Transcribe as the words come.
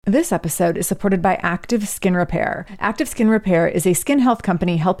This episode is supported by Active Skin Repair. Active Skin Repair is a skin health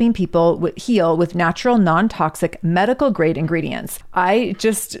company helping people heal with natural, non-toxic, medical-grade ingredients. I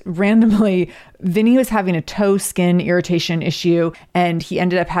just randomly, Vinny was having a toe skin irritation issue, and he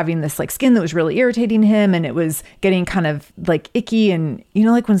ended up having this skin that was really irritating him, and it was getting kind of icky, and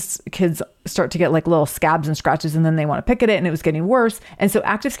when kids start to get little scabs and scratches and then they want to pick at it, and it was getting worse. And so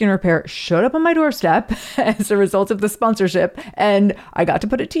Active Skin Repair showed up on my doorstep as a result of the sponsorship, and I got to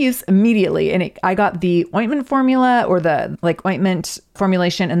put it to use immediately. And I got the ointment formula, or the ointment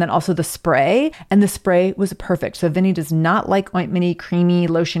formulation, and then also the spray, and the spray was perfect. So Vinny does not like ointmenty, creamy,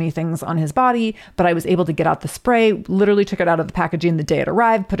 lotiony things on his body, but I was able to get out the spray, literally took it out of the packaging the day it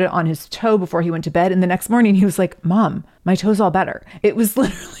arrived, put it on his toe before he went to bed. And the next morning he was like, "Mom, my toe's all better." It was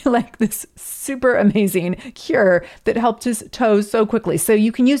literally this super amazing cure that helped his toes so quickly. So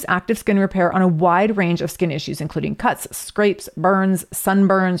you can use Active Skin Repair on a wide range of skin issues, including cuts, scrapes, burns,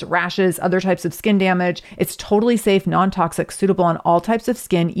 sunburns, rashes, other types of skin damage. It's totally safe, non-toxic, suitable on all types of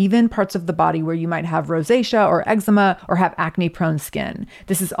skin, even parts of the body where you might have rosacea or eczema or have acne-prone skin.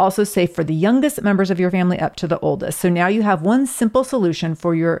 This is also safe for the youngest members of your family up to the oldest. So now you have one simple solution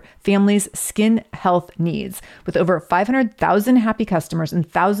for your family's skin health needs. With over 500,000 happy customers and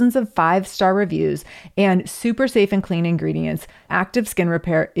thousands of 5-star reviews and super safe and clean ingredients, Active Skin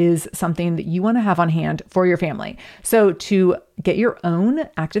Repair is something that you want to have on hand for your family. So to get your own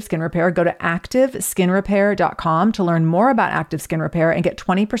Active Skin Repair, go to activeskinrepair.com to learn more about Active Skin Repair and get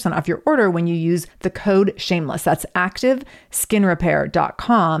 20% off your order when you use the code SHAMELESS. That's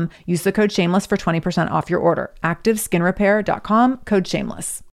activeskinrepair.com. Use the code SHAMELESS for 20% off your order. activeskinrepair.com, code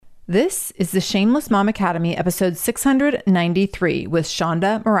SHAMELESS. This is the Shameless Mom Academy, episode 693 with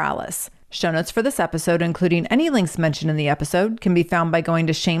Shonda Moralis. Show notes for this episode, including any links mentioned in the episode, can be found by going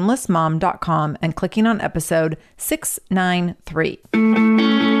to shamelessmom.com and clicking on episode 693.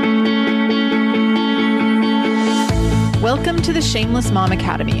 Welcome to the Shameless Mom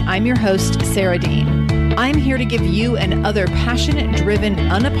Academy. I'm your host, Sarah Dean. I'm here to give you and other passionate, driven,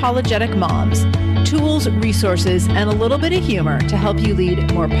 unapologetic moms tools, resources, and a little bit of humor to help you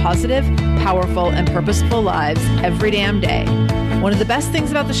lead more positive, powerful, and purposeful lives every damn day. One of the best things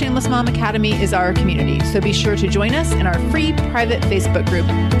about the Shameless Mom Academy is our community, so be sure to join us in our free private Facebook group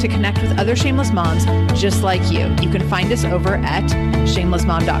to connect with other shameless moms just like you. You can find us over at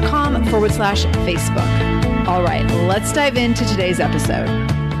shamelessmom.com/Facebook. All right, let's dive into today's episode.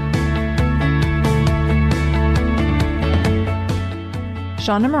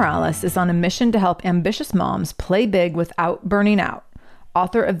 Shonda Moralis is on a mission to help ambitious moms play big without burning out.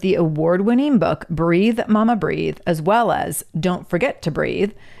 Author of the award-winning book, Breathe, Mama Breathe, as well as Don't Forget to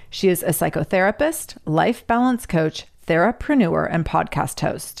Breathe, she is a psychotherapist, life balance coach, therapreneur, and podcast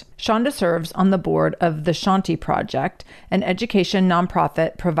host. Shonda serves on the board of the Shanti Project, an education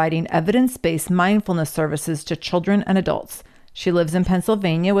nonprofit providing evidence-based mindfulness services to children and adults. She lives in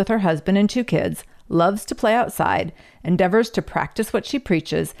Pennsylvania with her husband and 2 kids, loves to play outside, endeavors to practice what she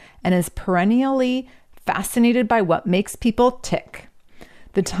preaches, and is perennially fascinated by what makes people tick.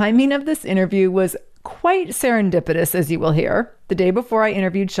 The timing of this interview was quite serendipitous, as you will hear. The day before I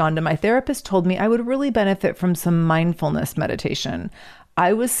interviewed Shonda, my therapist told me I would really benefit from some mindfulness meditation.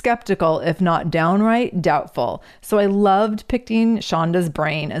 I was skeptical, if not downright doubtful, so I loved picking Shonda's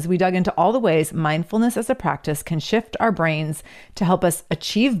brain as we dug into all the ways mindfulness as a practice can shift our brains to help us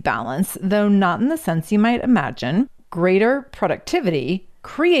achieve balance, though not in the sense you might imagine, greater productivity,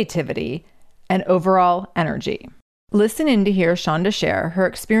 creativity, and overall energy. Listen in to hear Shonda share her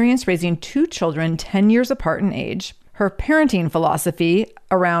experience raising 2 children 10 years apart in age, her parenting philosophy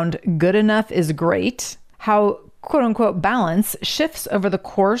around good enough is great, how quote-unquote balance shifts over the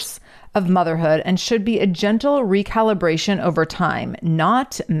course of motherhood and should be a gentle recalibration over time,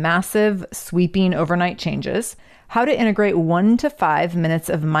 not massive, sweeping overnight changes, how to integrate 1 to 5 minutes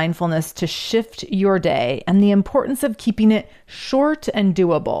of mindfulness to shift your day, and the importance of keeping it short and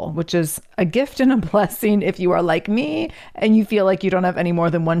doable, which is a gift and a blessing if you are like me and you feel like you don't have any more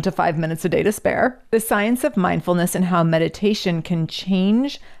than 1 to 5 minutes a day to spare, the science of mindfulness and how meditation can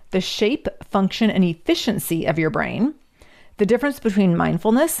change the shape, function, and efficiency of your brain, the difference between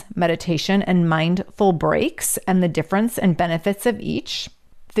mindfulness, meditation, and mindful breaks, and the difference and benefits of each,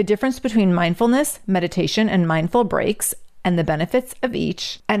 the difference between mindfulness, meditation, and mindful breaks, and the benefits of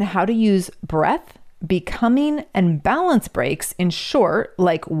each, and how to use breath, becoming, and balance breaks in short,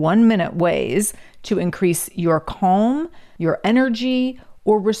 1-minute ways to increase your calm, your energy,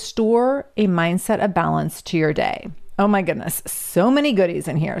 or restore a mindset of balance to your day. Oh my goodness, so many goodies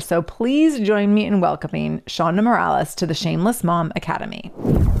in here. So please join me in welcoming Shonda Moralis to the Shameless Mom Academy.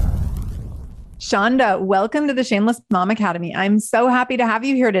 Shonda, welcome to the Shameless Mom Academy. I'm so happy to have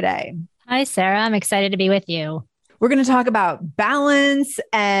you here today. Hi, Sarah. I'm excited to be with you. We're going to talk about balance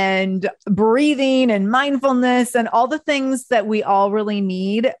and breathing and mindfulness and all the things that we all really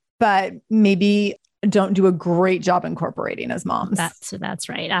need, but maybe don't do a great job incorporating as moms. That's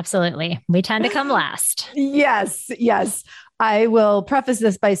right. Absolutely. We tend to come last. Yes. I will preface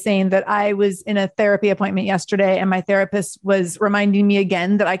this by saying that I was in a therapy appointment yesterday and my therapist was reminding me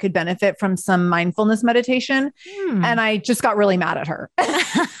again that I could benefit from some mindfulness meditation. And I just got really mad at her.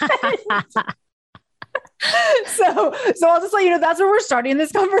 So I'll just let you know, that's where we're starting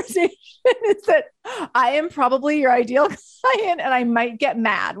this conversation is that I am probably your ideal client and I might get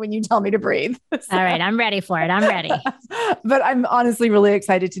mad when you tell me to breathe. All right. I'm ready for it. I'm ready. But I'm honestly really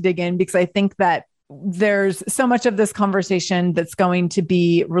excited to dig in because I think that there's so much of this conversation that's going to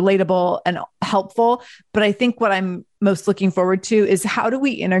be relatable and helpful. But I think what I'm most looking forward to is how do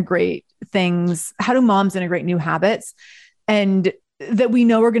we integrate things? How do moms integrate new habits? And that we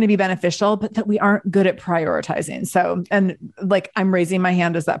know are going to be beneficial, but that we aren't good at prioritizing. So, and like, I'm raising my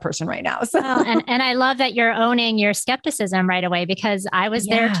hand as that person right now. So, and I love that you're owning your skepticism right away because I was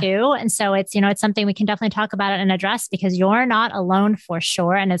there too. And so it's, it's something we can definitely talk about and address because you're not alone for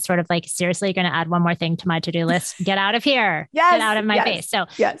sure. And it's sort of like, seriously, going to add one more thing to my to-do list. Get out of here. Yes. Get out of my face. So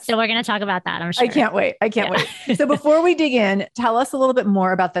we're going to talk about that. I'm sure. I can't wait. So before we dig in, tell us a little bit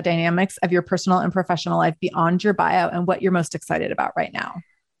more about the dynamics of your personal and professional life beyond your bio and what you're most excited about right now.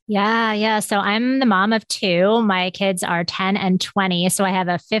 Yeah. So I'm the mom of two. My kids are 10 and 20. So I have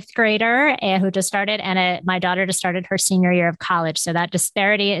a fifth grader who just started and my daughter just started her senior year of college. So that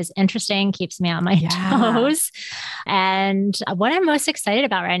disparity is interesting, keeps me on my toes. And what I'm most excited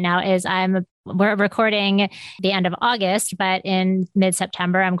about right now is we're recording the end of August, but in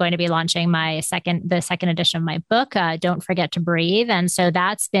mid-September, I'm going to be launching the second edition of my book, Don't Forget to Breathe. And so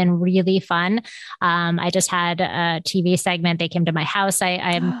that's been really fun. I just had a TV segment. They came to my house.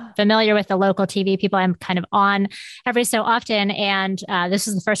 I'm familiar with the local TV people. I'm kind of on every so often. And this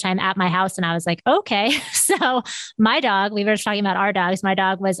was the first time at my house. And I was like, okay. So my dog, we were just talking about our dogs. My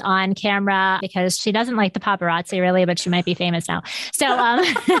dog was on camera because she doesn't like the paparazzi really, but she might be famous now. So,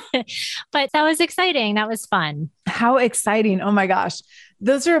 but that was exciting. That was fun. How exciting. Oh my gosh.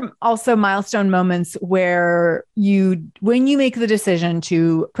 Those are also milestone moments where when you make the decision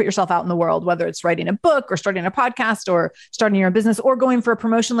to put yourself out in the world, whether it's writing a book or starting a podcast or starting your business or going for a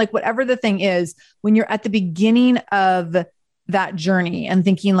promotion, like whatever the thing is, when you're at the beginning of that journey and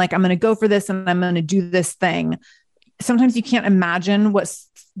thinking like, I'm going to go for this and I'm going to do this thing. Sometimes you can't imagine what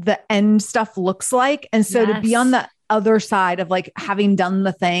the end stuff looks like. And so to be on the other side of like having done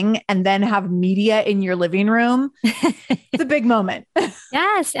the thing and then have media in your living room, it's a big moment.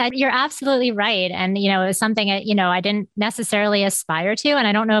 Yes, you're absolutely right. And, it was something, I didn't necessarily aspire to. And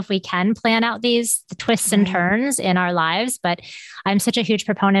I don't know if we can plan out these twists and turns in our lives, but I'm such a huge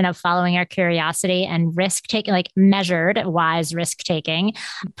proponent of following our curiosity and risk taking, like measured, wise risk taking,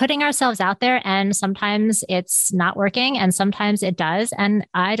 putting ourselves out there. And sometimes it's not working and sometimes it does. And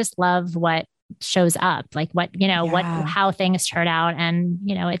I just love what shows up, like how things turn out. And,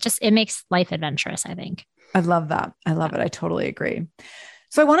 it makes life adventurous, I think. I love that. I love it. I totally agree.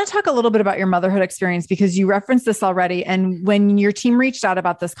 So I want to talk a little bit about your motherhood experience because you referenced this already. And when your team reached out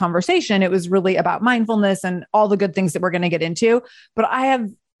about this conversation, it was really about mindfulness and all the good things that we're going to get into. But I have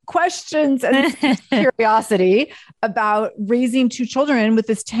questions and curiosity about raising two children with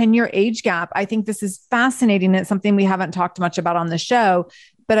this 10-year age gap. I think this is fascinating. It's something we haven't talked much about on the show,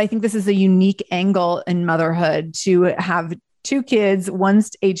 but I think this is a unique angle in motherhood to have two kids,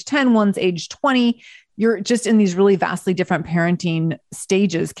 one's age 10, one's age 20. You're just in these really vastly different parenting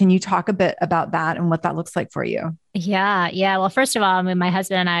stages. Can you talk a bit about that and what that looks like for you? Yeah. Well, first of all, I mean, my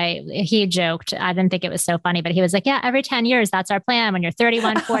husband and he joked, I didn't think it was so funny, but he was like, yeah, every 10 years, that's our plan when you're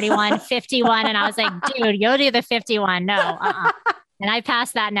 31, 41, 51. And I was like, dude, you'll do the 51. No. And I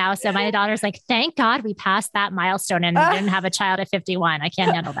passed that now. So my daughter's like, thank God we passed that milestone and didn't have a child at 51. I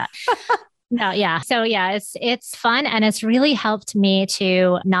can't handle that. No, yeah. So yeah, it's fun. And it's really helped me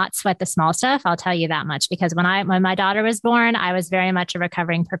to not sweat the small stuff. I'll tell you that much, because when my daughter was born, I was very much a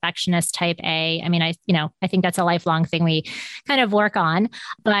recovering perfectionist type A. I mean, I think that's a lifelong thing we kind of work on,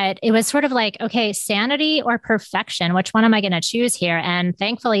 but it was sort of like, okay, sanity or perfection, which one am I going to choose here? And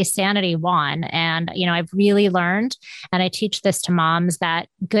thankfully sanity won. And, I've really learned, and I teach this to moms, that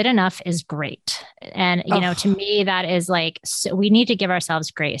good enough is great. And, to me, that is like, so we need to give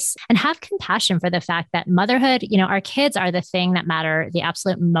ourselves grace and have compassion compassion for the fact that motherhood, our kids are the thing that matter the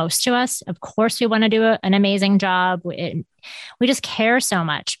absolute most to us. Of course, we want to do an amazing job. We just care so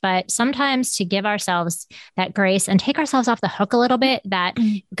much, but sometimes to give ourselves that grace and take ourselves off the hook a little bit, that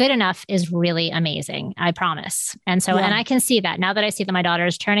good enough is really amazing. I promise. And so, and I can see that now that I see that my daughter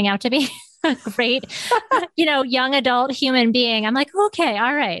is turning out to be a great, young adult human being. I'm like, okay,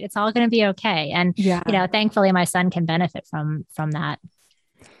 all right. It's all going to be okay. And, thankfully my son can benefit from that.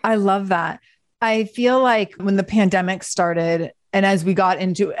 I love that. I feel like when the pandemic started, and as we got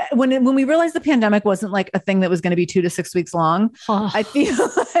into when we realized the pandemic wasn't like a thing that was going to be 2 to 6 weeks long, I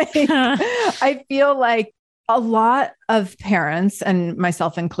feel like a lot of parents, and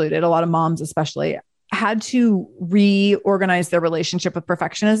myself included, a lot of moms especially, had to reorganize their relationship with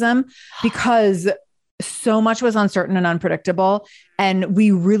perfectionism because so much was uncertain and unpredictable. And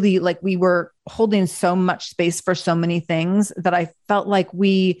we really we were holding so much space for so many things that I felt like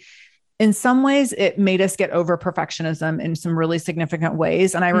in some ways, it made us get over perfectionism in some really significant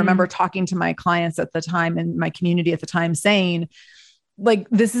ways. And I remember talking to my clients at the time and my community at the time saying,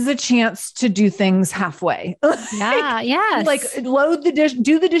 this is a chance to do things halfway. Yes. Load the dish,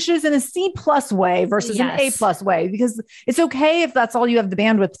 do the dishes in a C+ way versus an A+ way, because it's okay if that's all you have the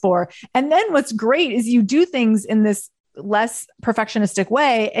bandwidth for. And then what's great is you do things in this less perfectionistic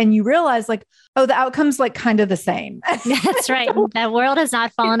way and you realize the outcome's kind of the same. That's right. The world has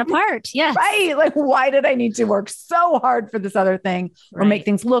not fallen apart. Yes. Right. Why did I need to work so hard for this other thing or make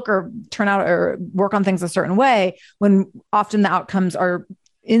things look or turn out or work on things a certain way when often the outcomes are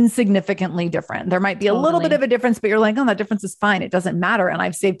insignificantly different? There might be a little bit of a difference, but you're like, oh, that difference is fine. It doesn't matter. And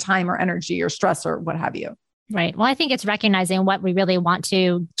I've saved time or energy or stress or what have you. Right. Well, I think it's recognizing what we really want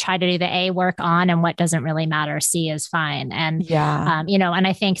to try to do the A work on and what doesn't really matter. C is fine. And, and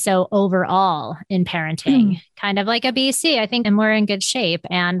I think so overall in parenting, kind of like a BC, I think, and we're in good shape.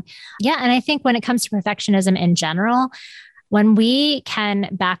 And and I think when it comes to perfectionism in general, when we can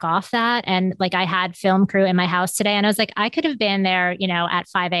back off that, and I had film crew in my house today, and I was like, I could have been there, at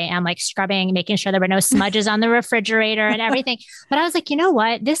 5 a.m., scrubbing, making sure there were no smudges on the refrigerator and everything. But I was like, you know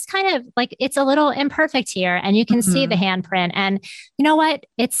what, this kind of it's a little imperfect here, and you can see the handprint. And you know what,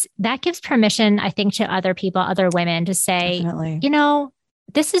 that gives permission, I think, to other people, other women to say, definitely,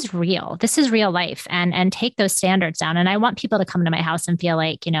 this is real. This is real life, and take those standards down. And I want people to come to my house and feel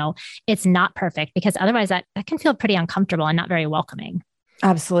like, it's not perfect, because otherwise that can feel pretty uncomfortable and not very welcoming.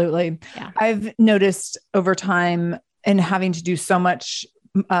 Absolutely. Yeah. I've noticed over time, and having to do so much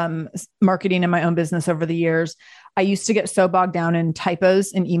marketing in my own business over the years, I used to get so bogged down in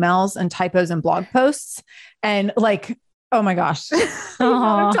typos in emails and typos in blog posts, and oh my gosh, a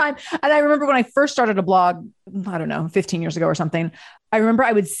lot of time. And I remember when I first started a blog, I don't know, 15 years ago or something, I remember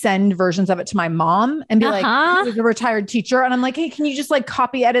I would send versions of it to my mom and be like, she was a retired teacher. And I'm like, hey, can you just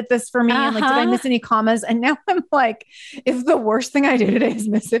copy edit this for me? And did I miss any commas? And now I'm like, if the worst thing I do today is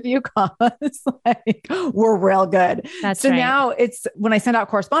miss a few commas, we're real good. That's so right. Now it's when I send out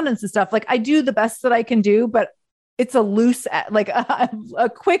correspondence and stuff, I do the best that I can do, but it's a loose, a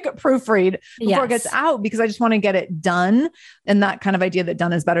quick proofread before it gets out, because I just want to get it done. And that kind of idea that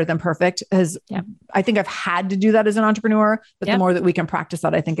done is better than perfect I think I've had to do that as an entrepreneur, but the more that we can practice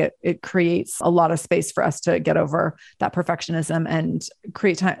that, I think it creates a lot of space for us to get over that perfectionism and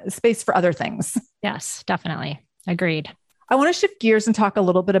create space for other things. Yes, definitely. Agreed. I want to shift gears and talk a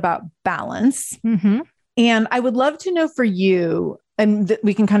little bit about balance. Mm-hmm. And I would love to know for you, and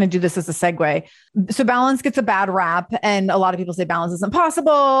we can kind of do this as a segue. So balance gets a bad rap, and a lot of people say balance isn't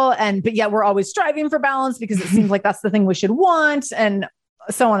possible. But yet we're always striving for balance because it seems like that's the thing we should want, and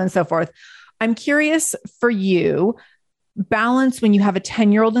so on and so forth. I'm curious for you, balance when you have a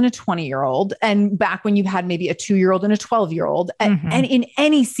 10-year-old and a 20-year-old, and back when you had maybe a 2-year-old and a 12-year-old, and in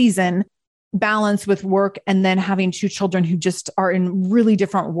any season, balance with work and then having 2 children who just are in really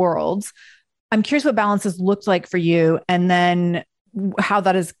different worlds. I'm curious what balance has looked like for you, and then how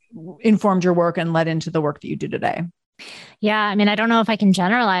that has informed your work and led into the work that you do today. Yeah. I mean, I don't know if I can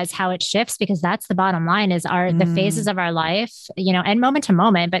generalize how it shifts, because that's the bottom line is the phases of our life, and moment to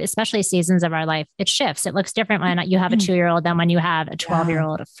moment, but especially seasons of our life, it shifts. It looks different when you have a 2-year-old than when you have a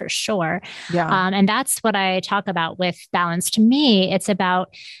 12-year-old for sure. Yeah. And that's what I talk about with balance. To me, it's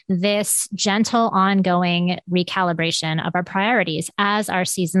about this gentle, ongoing recalibration of our priorities as our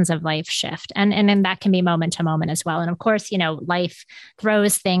seasons of life shift. And then that can be moment to moment as well. And of course, life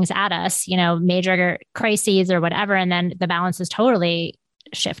throws things at us, major crises or whatever. And then the balance is totally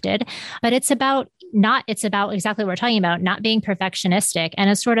shifted. But it's about exactly what we're talking about, not being perfectionistic. And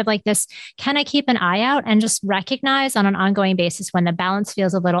it's sort of like this, can I keep an eye out and just recognize on an ongoing basis when the balance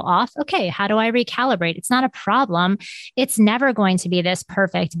feels a little off? Okay, how do I recalibrate? It's not a problem. It's never going to be this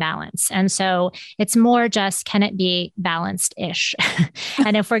perfect balance. And so it's more just, can it be balanced-ish?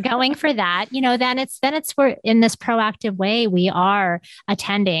 And if we're going for that, then we're in this proactive way, we are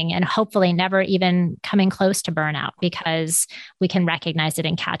attending and hopefully never even coming close to burnout, because we can recognize it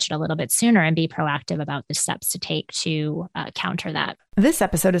and catch it a little bit sooner and be proactive about the steps to take to counter that. This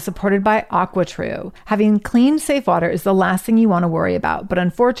episode is supported by AquaTrue. Having clean, safe water is the last thing you want to worry about. But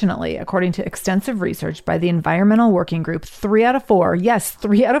unfortunately, according to extensive research by the Environmental Working Group, 3 out of 4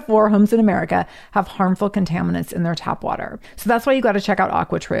 homes in America have harmful contaminants in their tap water. So that's why you got to check out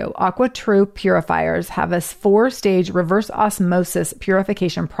AquaTrue. AquaTrue purifiers have a 4-stage reverse osmosis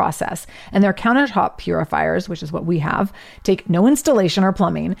purification process. And their countertop purifiers, which is what we have, take no installation or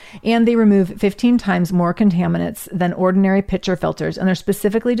plumbing, and they remove 15 times more contaminants than ordinary pitcher filters. And they're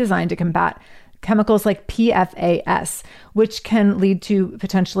specifically designed to combat chemicals like PFAS, which can lead to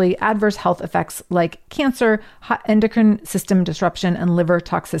potentially adverse health effects like cancer, endocrine system disruption, and liver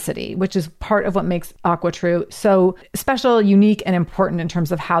toxicity, which is part of what makes AquaTrue so special, unique, and important in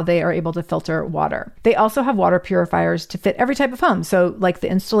terms of how they are able to filter water. They also have water purifiers to fit every type of home. So like the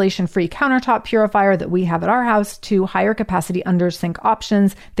installation-free countertop purifier that we have at our house to higher capacity under sink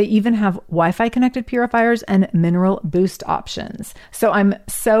options. They even have Wi-Fi connected purifiers and mineral boost options. So I'm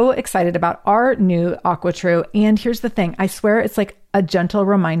so excited about our new AquaTrue. And here's the thing. I swear it's like a gentle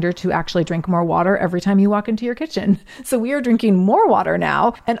reminder to actually drink more water every time you walk into your kitchen. So we are drinking more water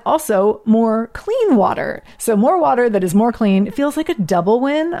now, and also more clean water. So more water that is more clean. It feels like a double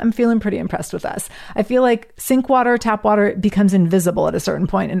win. I'm feeling pretty impressed with us. I feel like sink water, tap water becomes invisible at a certain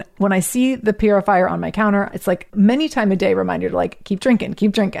point. And when I see the purifier on my counter, it's like many times a day reminder to like, keep drinking,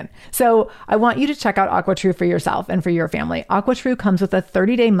 keep drinking. So I want you to check out AquaTrue for yourself and for your family. AquaTrue comes with a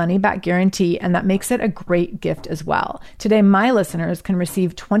 30-day money-back guarantee, and that makes it a great gift as well. Today, my listeners can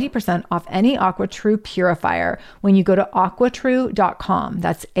receive 20% off any AquaTrue purifier when you go to aquatrue.com.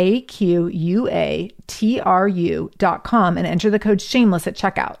 That's AQUATRU.com and enter the code shameless at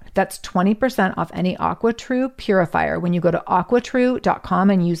checkout. That's 20% off any AquaTrue purifier when you go to aquatrue.com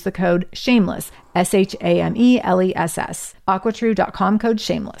and use the code shameless, SHAMELESS. aquatrue.com code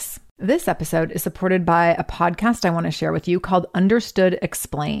shameless. This episode is supported by a podcast I want to share with you called Understood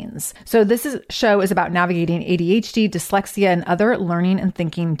Explains. So show is about navigating ADHD, dyslexia, and other learning and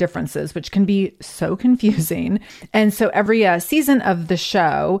thinking differences, which can be so confusing. And so every season of the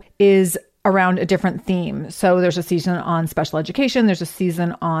show is around a different theme. So there's a season on special education, there's a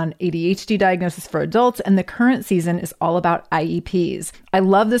season on ADHD diagnosis for adults, and the current season is all about IEPs. I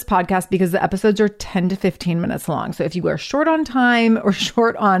love this podcast because the episodes are 10 to 15 minutes long. So if you are short on time or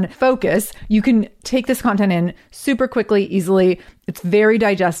short on focus, you can take this content in super quickly, easily. It's very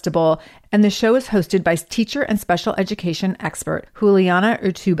digestible. And the show is hosted by teacher and special education expert Juliana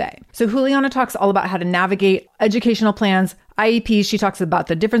Urtube. So Juliana talks all about how to navigate educational plans, IEPs. She talks about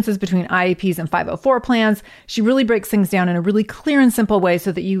the differences between IEPs and 504 plans. She really breaks things down in a really clear and simple way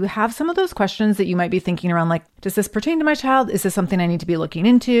so that you have some of those questions that you might be thinking around, like, does this pertain to my child? Is this something I need to be looking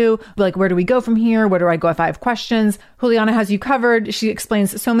into? Like, where do we go from here? Where do I go if I have questions? Juliana has you covered. She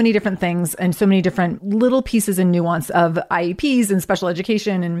explains so many different things and so many different little pieces and nuance of IEPs and special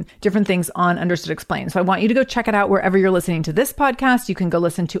education and different things on Understood Explains. So I want you to go check it out wherever you're listening to this podcast. You can go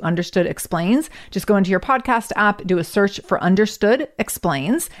listen to Understood Explains. Just go into your podcast app, do a search for Understood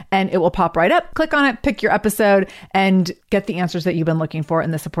Explains, and it will pop right up. Click on it, pick your episode, and get the answers that you've been looking for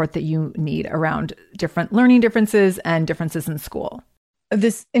and the support that you need around different learning differences and differences in school.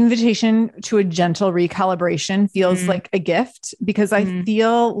 This invitation to a gentle recalibration feels like a gift, because I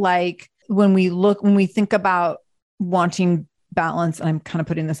feel like when we think about wanting balance, and I'm kind of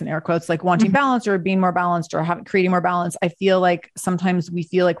putting this in air quotes, like wanting balance or being more balanced or creating more balance, I feel like sometimes we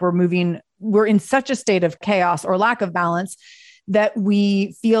feel like we're in such a state of chaos or lack of balance that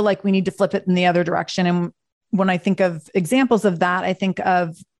we feel like we need to flip it in the other direction. And when I think of examples of that, I think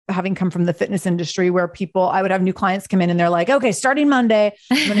of having come from the fitness industry where I would have new clients come in and they're like, okay, starting Monday,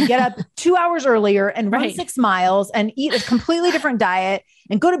 I'm going to get up 2 hours earlier and run 6 miles and eat a completely different diet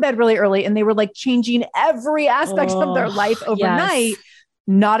and go to bed really early. And they were like changing every aspect of their life overnight. Yes.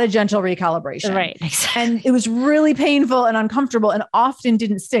 Not a gentle recalibration. Right. Exactly. And it was really painful and uncomfortable and often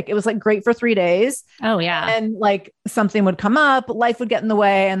didn't stick. It was like great for 3 days. Oh yeah. And like something would come up, life would get in the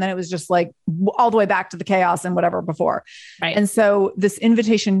way. And then it was just like all the way back to the chaos and whatever before. Right. And so this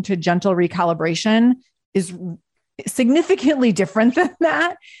invitation to gentle recalibration is significantly different than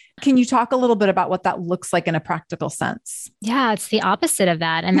that. Can you talk a little bit about what that looks like in a practical sense? Yeah, it's the opposite of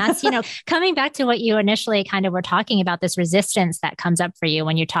that. And that's, coming back to what you initially kind of were talking about, this resistance that comes up for you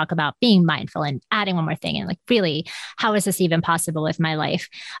when you talk about being mindful and adding one more thing. And like, really, how is this even possible with my life?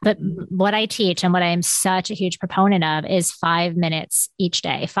 But what I teach and what I am such a huge proponent of is 5 minutes each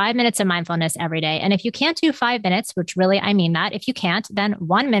day, 5 minutes of mindfulness every day. And if you can't do 5 minutes, which really, I mean that, if you can't, then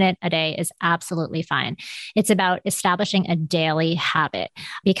 1 minute a day is absolutely fine. It's about establishing a daily habit,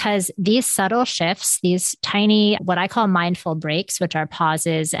 because these subtle shifts, these tiny, what I call mindful breaks, which are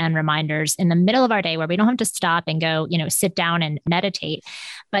pauses and reminders in the middle of our day where we don't have to stop and go, sit down and meditate,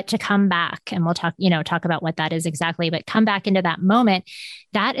 but to come back, and we'll talk about what that is exactly, but come back into that moment.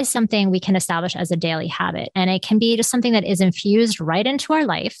 That is something we can establish as a daily habit. And it can be just something that is infused right into our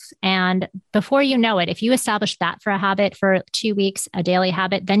life. And before you know it, if you establish that for a habit for 2 weeks, a daily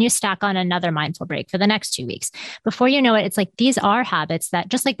habit, then you stack on another mindful break for the next 2 weeks. Before you know it, it's like these are habits that,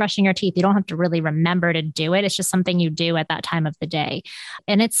 just like brushing your teeth, you don't have to really remember to do it. It's just something you do at that time of the day.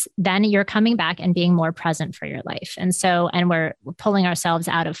 And it's then you're coming back and being more present for your life. And we're pulling ourselves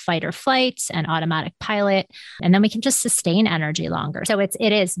out of fight or flight and automatic pilot. And then we can just sustain energy longer. So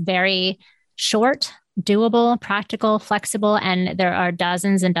it is very short, doable, practical, flexible, and there are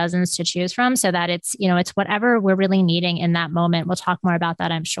dozens and dozens to choose from, so that it's whatever we're really needing in that moment. We'll talk more about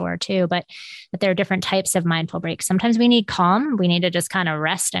that, I'm sure, too, but there are different types of mindful breaks. Sometimes we need calm. We need to just kind of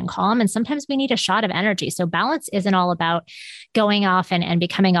rest and calm. And sometimes we need a shot of energy. So balance isn't all about going off and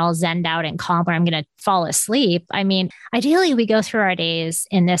becoming all zenned out and calm where I'm going to fall asleep. I mean, ideally we go through our days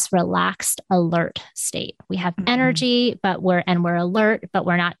in this relaxed, alert state. We have energy, but we're alert, but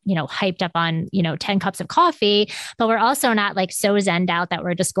we're not, hyped up on, 10 cups of coffee, but we're also not like so zenned out that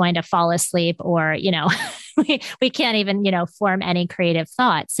we're just going to fall asleep, or, we can't even, form any creative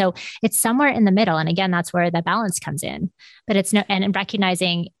thought. So it's somewhere in the middle. And again, that's where the balance comes in, but and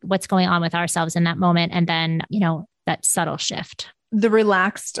recognizing what's going on with ourselves in that moment. And then, that subtle shift. The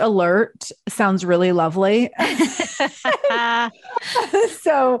relaxed alert sounds really lovely.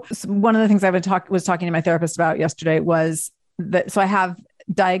 So one of the things I was talking to my therapist about yesterday was that, so I have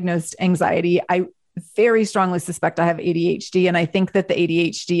diagnosed anxiety. I very strongly suspect I have ADHD. And I think that the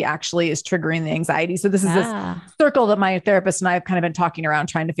ADHD actually is triggering the anxiety. So this is this circle that my therapist and I have kind of been talking around,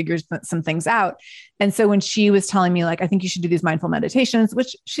 trying to figure some things out. And so when she was telling me, like, I think you should do these mindful meditations,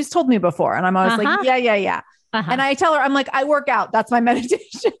 which she's told me before. And I'm always like, yeah. And I tell her, I'm like, I work out. That's my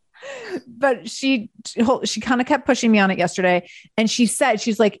meditation. But she kind of kept pushing me on it yesterday. And she said,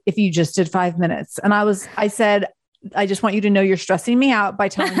 she's like, if you just did 5 minutes. And I said, I just want you to know you're stressing me out by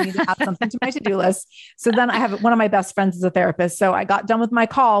telling me to add something to my to-do list. So then I have one of my best friends is a therapist. So I got done with my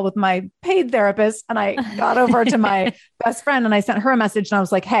call with my paid therapist and I got over to my best friend and I sent her a message and I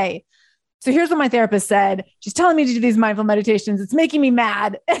was like, hey, so here's what my therapist said. She's telling me to do these mindful meditations. It's making me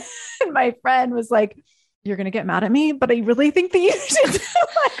mad. And my friend was like, you're going to get mad at me, but I really think that you should do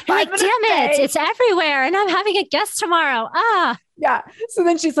like, damn it, it's everywhere. And I'm having a guest tomorrow. Yeah. So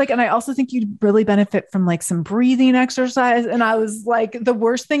then she's like, and I also think you'd really benefit from like some breathing exercise. And I was like, the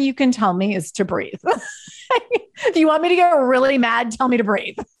worst thing you can tell me is to breathe. If you want me to get really mad, tell me to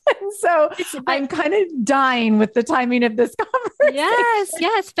breathe. And so I'm kind of dying with the timing of this conversation.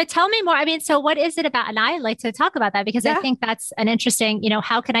 Yes. But tell me more. I mean, so what is it about? And I like to talk about that because I think that's an interesting,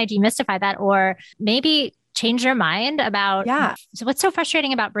 how can I demystify that? Or maybe change your mind about so what's so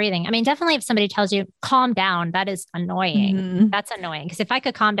frustrating about breathing? I mean, definitely if somebody tells you calm down, that is annoying. Mm-hmm. That's annoying. Because if I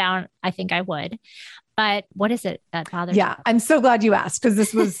could calm down, I think I would. But what is it that bothers you? I'm so glad you asked, because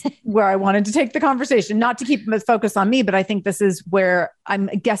this was where I wanted to take the conversation, not to keep the focus on me, but I think this is where I'm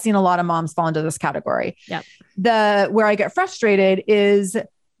guessing a lot of moms fall into this category. Yep. Where I get frustrated is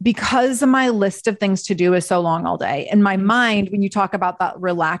because my list of things to do is so long all day. In my mind, when you talk about that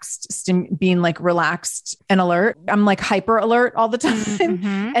being like relaxed and alert, I'm like hyper alert all the time.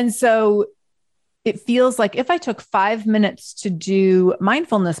 Mm-hmm. And so it feels like if I took 5 minutes to do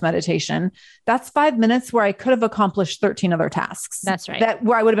mindfulness meditation, that's 5 minutes where I could have accomplished 13 other tasks. That's right.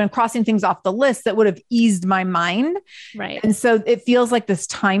 Where I would have been crossing things off the list that would have eased my mind. Right. And so it feels like this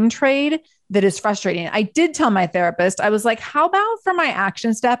time trade that is frustrating. I did tell my therapist, I was like, how about for my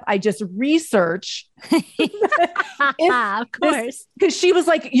action step, I just research. Of course. Because she was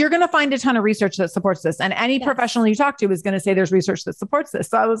like, you're going to find a ton of research that supports this. And any professional you talk to is going to say there's research that supports this.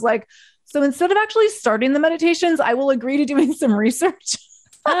 So I was like, so instead of actually starting the meditations, I will agree to doing some research.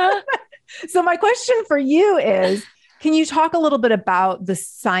 So my question for you is, can you talk a little bit about the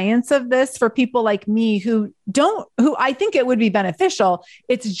science of this for people like me who I think it would be beneficial.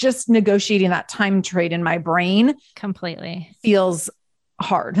 It's just negotiating that time trade in my brain. Completely. Feels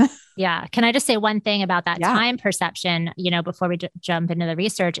hard. Yeah. Can I just say one thing about that Yeah. time perception, before we jump into the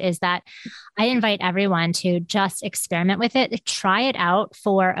research, is that I invite everyone to just experiment with it. Try it out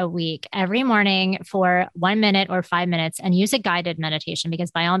for a week, every morning for 1 minute or 5 minutes, and use a guided meditation,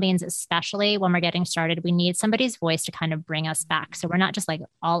 because by all means, especially when we're getting started, we need somebody's voice to kind of bring us back. So we're not just like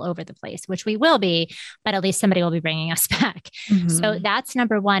all over the place, which we will be, but at least somebody will be bringing us back. So that's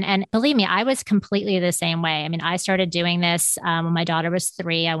number one. And believe me, I was completely the same way. I mean, I started doing this when my daughter was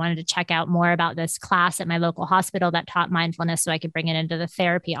 3. I wanted to check out more about this class at my local hospital that taught mindfulness so I could bring it into the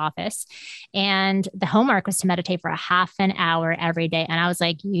therapy office. And the homework was to meditate for a half an hour every day. And I was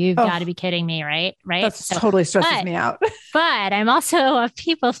like, you've got to be kidding me, right? That totally stresses me out. But I'm also a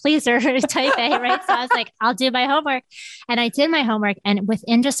people pleaser type A, right? So I was like, I'll do my homework. And I did my homework. And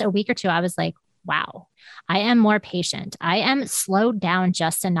within just a week or two, I was like, wow, I am more patient. I am slowed down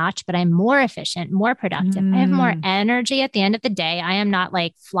just a notch, but I'm more efficient, more productive. I have more energy at the end of the day. I am not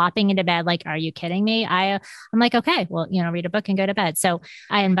like flopping into bed. Like, are you kidding me? I'm like, okay, well, read a book and go to bed. So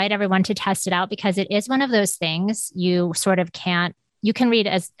I invite everyone to test it out, because it is one of those things you sort of can't. You can read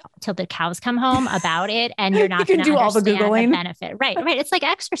as till the cows come home about it, and you're not going to understand the benefit. Right. It's like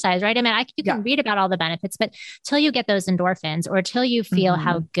exercise, right? I mean, you can read about all the benefits, but till you get those endorphins, or till you feel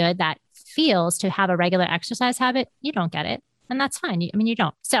how good that feels to have a regular exercise habit, you don't get it. And that's fine. You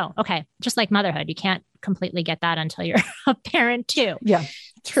don't. So, okay. Just like motherhood, you can't completely get that until you're a parent too. Yeah.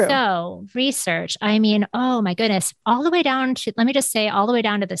 True. So research, oh my goodness, all the way down to, let me just say, all the way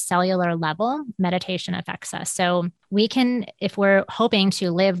down to the cellular level, meditation affects us. So we can, if we're hoping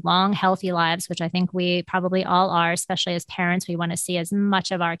to live long, healthy lives, which I think we probably all are, especially as parents, we want to see as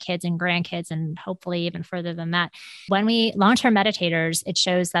much of our kids and grandkids, and hopefully even further than that. When we long-term meditators, it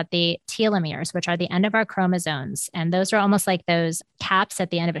shows that the telomeres, which are the end of our chromosomes, and those are almost like those caps at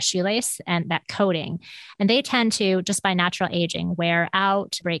the end of a shoelace, and that coating, and they tend to, just by natural aging, wear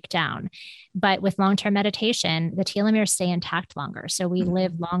out, break down. But with long-term meditation, the telomeres stay intact longer. So we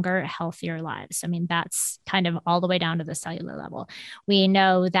live longer, healthier lives. That's kind of all the way down to the cellular level. We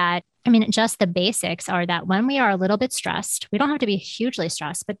know that, just the basics are that when we are a little bit stressed, we don't have to be hugely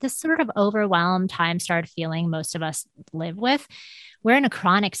stressed, but this sort of overwhelmed time-starved feeling most of us live with, we're in a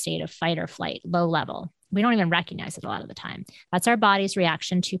chronic state of fight or flight, low level. We don't even recognize it a lot of the time. That's our body's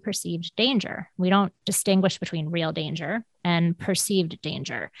reaction to perceived danger. We don't distinguish between real danger and perceived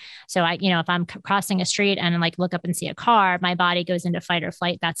danger. So if I'm crossing a street and like look up and see a car, my body goes into fight or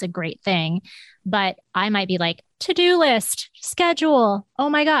flight. That's a great thing. But I might be like, to-do list, schedule. Oh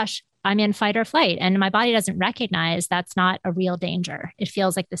my gosh, I'm in fight or flight. And my body doesn't recognize that's not a real danger. It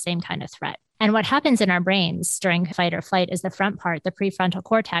feels like the same kind of threat. And what happens in our brains during fight or flight is the front part, the prefrontal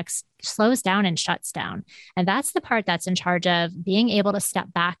cortex, slows down and shuts down. And that's the part that's in charge of being able to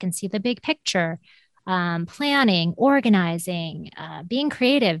step back and see the big picture, planning, organizing, being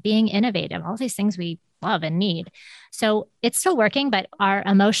creative, being innovative, all these things we love and need. So it's still working, but our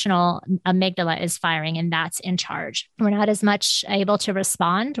emotional amygdala is firing, and that's in charge. We're not as much able to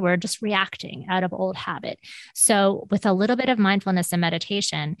respond. We're just reacting out of old habit. So with a little bit of mindfulness and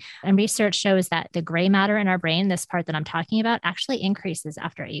meditation, and research shows that the gray matter in our brain, this part that I'm talking about, actually increases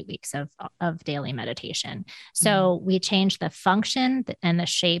after 8 weeks of daily meditation. So we change the function and the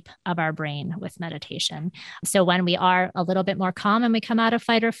shape of our brain with meditation. So when we are a little bit more calm and we come out of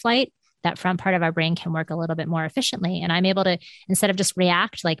fight or flight, that front part of our brain can work a little bit more efficiently. And I'm able to, instead of just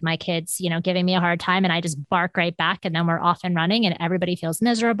react like my kids, giving me a hard time, and I just bark right back, and then we're off and running and everybody feels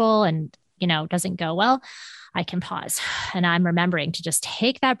miserable and, doesn't go well, I can pause. And I'm remembering to just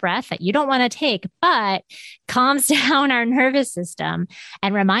take that breath that you don't want to take, but calms down our nervous system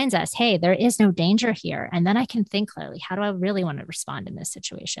and reminds us, hey, there is no danger here. And then I can think clearly, how do I really want to respond in this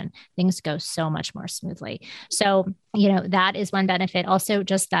situation? Things go so much more smoothly. So, that is one benefit. Also,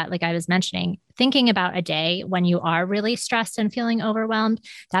 just that, like I was mentioning, thinking about a day when you are really stressed and feeling overwhelmed,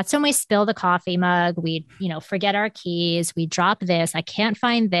 that's when we spill the coffee mug, we, forget our keys, we drop this, I can't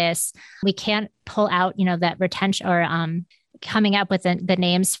find this, we can't pull out, that retention or coming up with the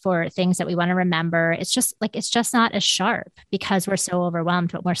names for things that we want to remember. It's just not as sharp because we're so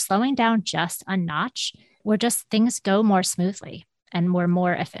overwhelmed, but we're slowing down just a notch. Things go more smoothly and we're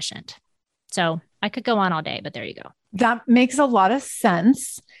more efficient. So I could go on all day, but there you go. That makes a lot of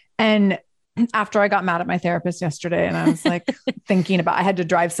sense. And after I got mad at my therapist yesterday, and I was like I had to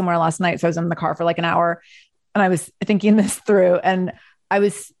drive somewhere last night. So I was in the car for like an hour, and I was thinking this through, and I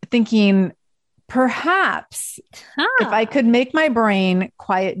was thinking, perhaps if I could make my brain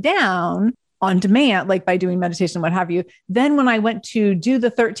quiet down on demand, like by doing meditation, what have you, then when I went to do the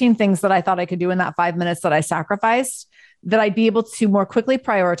 13 things that I thought I could do in that 5 minutes that I sacrificed, that I'd be able to more quickly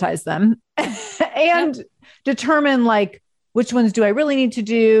prioritize them and determine like which ones do I really need to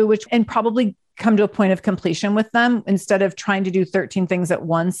do, and probably come to a point of completion with them instead of trying to do 13 things at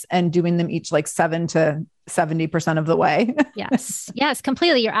once and doing them each like 7 to 70% of the way. Yes,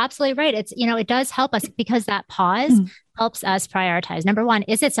 completely. You're absolutely right. It's, it does help us because that pause helps us prioritize. Number one,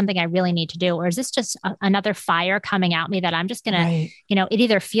 is it something I really need to do? Or is this just another fire coming at me that I'm just going to, it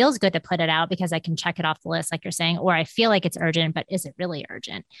either feels good to put it out because I can check it off the list, like you're saying, or I feel like it's urgent, but is it really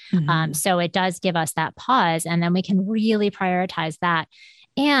urgent? So it does give us that pause, and then we can really prioritize that.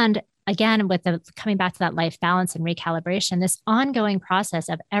 And again, with the coming back to that life balance and recalibration, this ongoing process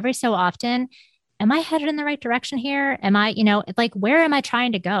of every so often, am I headed in the right direction here? Am I, like, where am I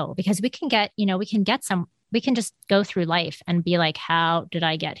trying to go? Because we can just go through life and be like, how did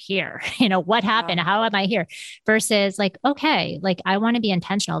I get here? What happened? Wow. How am I here? Versus like, okay, like I want to be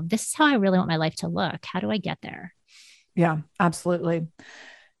intentional. This is how I really want my life to look. How do I get there? Yeah, absolutely.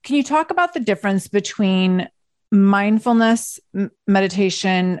 Can you talk about the difference between mindfulness,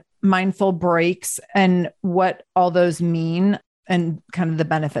 meditation, mindful breaks, and what all those mean and kind of the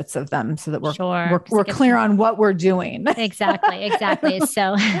benefits of them so that we're clear on what we're doing? Exactly.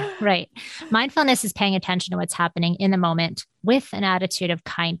 So, right. Mindfulness is paying attention to what's happening in the moment with an attitude of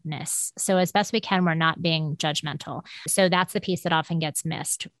kindness. So as best we can, we're not being judgmental. So that's the piece that often gets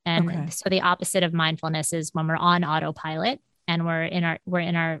missed. And so the opposite of mindfulness is when we're on autopilot and we're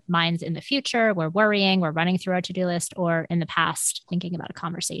in our minds in the future, we're worrying, we're running through our to-do list, or in the past, thinking about a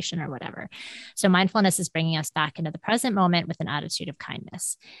conversation or whatever. So mindfulness is bringing us back into the present moment with an attitude of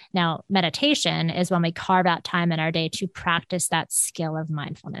kindness. Now, meditation is when we carve out time in our day to practice that skill of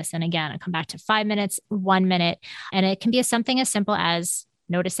mindfulness. And again, I come back to 5 minutes, 1 minute, and it can be something as simple as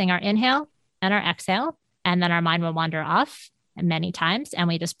noticing our inhale and our exhale, and then our mind will wander off many times, and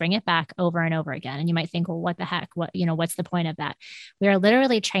we just bring it back over and over again. And you might think, well, what the heck? What's the point of that? We are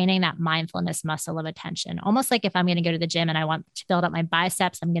literally training that mindfulness muscle of attention. Almost like if I'm going to go to the gym and I want to build up my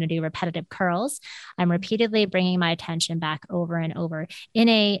biceps, I'm going to do repetitive curls. I'm repeatedly bringing my attention back over and over in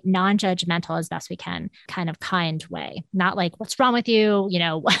a non-judgmental, as best we can, kind of kind way. Not like, what's wrong with you?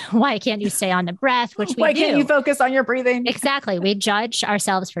 Why can't you stay on the breath? Which we do. Why can't you focus on your breathing? Exactly. We judge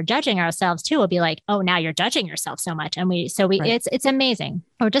ourselves for judging ourselves too. We'll be like, oh, now you're judging yourself so much. And it's amazing.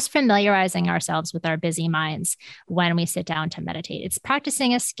 Or just familiarizing ourselves with our busy minds when we sit down to meditate. It's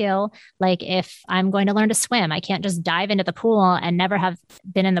practicing a skill. Like if I'm going to learn to swim, I can't just dive into the pool and never have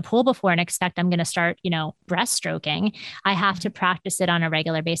been in the pool before and expect I'm going to start, breaststroking. I have to practice it on a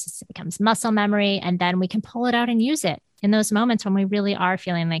regular basis. It becomes muscle memory, and then we can pull it out and use it in those moments when we really are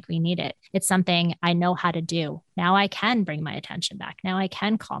feeling like we need it. It's something I know how to do. Now I can bring my attention back. Now I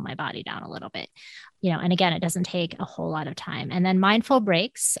can calm my body down a little bit. And again, it doesn't take a whole lot of time. And then mindful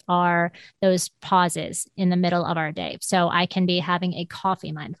breaks are those pauses in the middle of our day. So I can be having a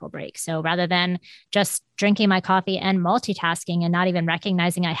coffee mindful break. So rather than just drinking my coffee and multitasking and not even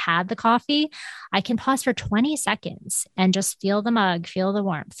recognizing I had the coffee, I can pause for 20 seconds and just feel the mug, feel the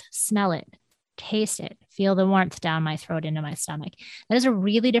warmth, smell it, taste it, feel the warmth down my throat into my stomach. That is a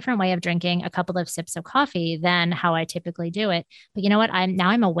really different way of drinking a couple of sips of coffee than how I typically do it. But you know what?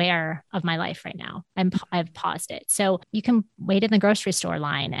 I'm aware of my life right now. I've paused it. So you can wait in the grocery store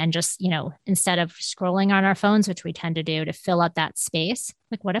line and just, instead of scrolling on our phones, which we tend to do to fill up that space,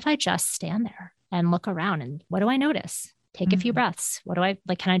 like what if I just stand there and look around and what do I notice? Take a few breaths. What do I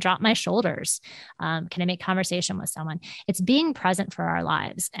like? Can I drop my shoulders? Can I make conversation with someone? It's being present for our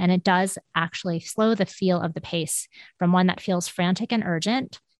lives. And it does actually slow the feel of the pace from one that feels frantic and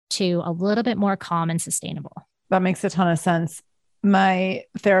urgent to a little bit more calm and sustainable. That makes a ton of sense. My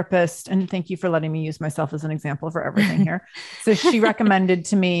therapist, and thank you for letting me use myself as an example for everything here. So she recommended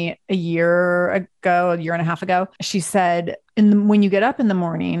to me a year and a half ago, she said, when you get up in the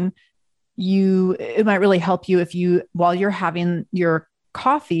morning, it might really help you while you're having your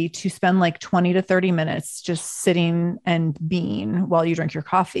coffee, to spend like 20 to 30 minutes just sitting and being while you drink your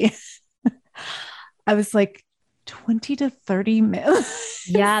coffee. I was like, 20 to 30 minutes.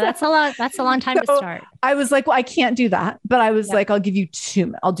 Yeah, that's a lot. That's a long time to start. I was like, well, I can't do that. But I was like, I'll give you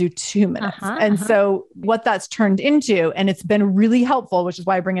I'll do 2 minutes. So what that's turned into, and it's been really helpful, which is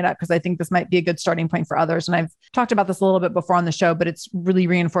why I bring it up, because I think this might be a good starting point for others. And I've talked about this a little bit before on the show, but it's really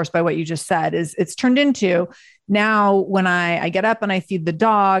reinforced by what you just said, is it's turned into now when I get up and I feed the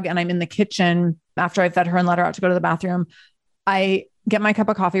dog and I'm in the kitchen after I've fed her and let her out to go to the bathroom, I get my cup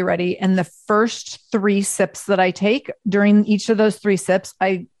of coffee ready. And the first 3 sips that I take, during each of those 3 sips,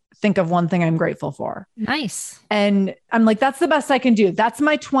 I think of one thing I'm grateful for. Nice. And I'm like, that's the best I can do. That's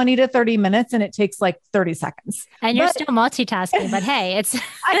my 20 to 30 minutes. And it takes like 30 seconds. And you're still multitasking, but hey,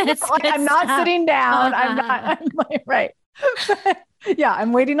 I'm not sitting down. I'm like, right. Yeah,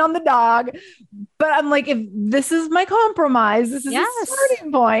 I'm waiting on the dog. But I'm like, if this is my compromise, this is a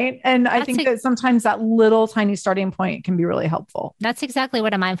starting point. And I think that sometimes that little tiny starting point can be really helpful. That's exactly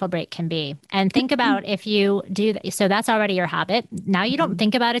what a mindful break can be. And think about if you do that. So that's already your habit. Now you don't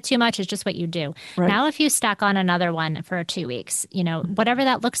think about it too much. It's just what you do. Right. Now, if you stack on another one for 2 weeks, whatever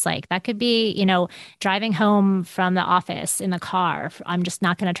that looks like, that could be, driving home from the office in the car. I'm just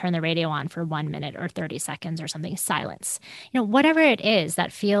not going to turn the radio on for 1 minute or 30 seconds or something, silence. Whatever it is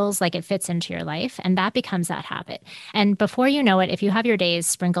that feels like it fits into your life, and that becomes that habit. And before you know it, if you have your days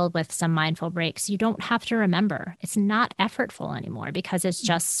sprinkled with some mindful breaks, you don't have to remember. It's not effortful anymore because it's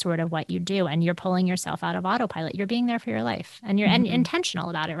just sort of what you do, and you're pulling yourself out of autopilot. You're being there for your life, and you're intentional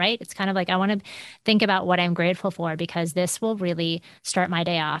about it, right? It's kind of like, I want to think about what I'm grateful for because this will really start my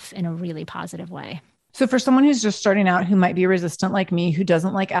day off in a really positive way. So for someone who's just starting out, who might be resistant like me, who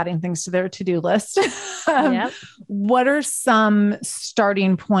doesn't like adding things to their to-do list, what are some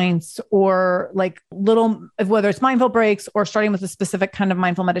starting points or like little, whether it's mindful breaks or starting with a specific kind of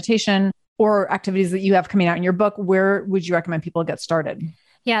mindful meditation or activities that you have coming out in your book, where would you recommend people get started?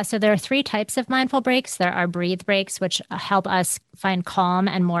 Yeah, so there are 3 types of mindful breaks. There are breathe breaks, which help us find calm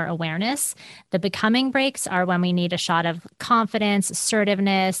and more awareness. The becoming breaks are when we need a shot of confidence,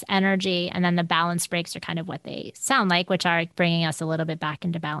 assertiveness, energy. And then the balance breaks are kind of what they sound like, which are bringing us a little bit back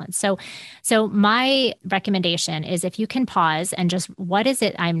into balance. So my recommendation is if you can pause and just, what is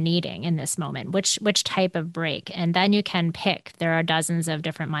it I'm needing in this moment? Which type of break? And then you can pick. There are dozens of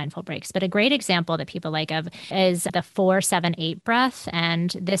different mindful breaks. But a great example that people like of is the 4-7-8 breath.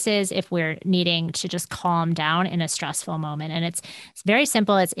 And this is if we're needing to just calm down in a stressful moment. And it's very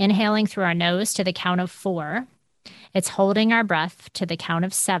simple. It's inhaling through our nose to the count of 4. It's holding our breath to the count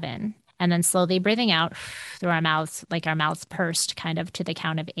of 7. And then slowly breathing out through our mouths, like our mouths pursed, kind of to the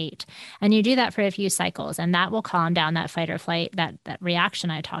count of 8. And you do that for a few cycles, and that will calm down that fight or flight, that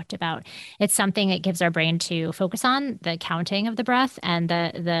reaction I talked about. It's something that gives our brain to focus on the counting of the breath, and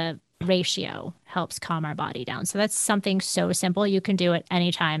the ratio helps calm our body down. So that's something so simple. You can do it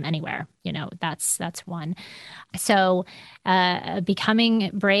anytime, anywhere. That's one. So a becoming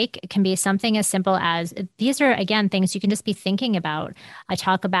break can be something as simple as, these are, again, things you can just be thinking about. I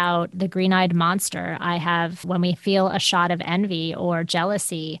talk about the green-eyed monster I have when we feel a shot of envy or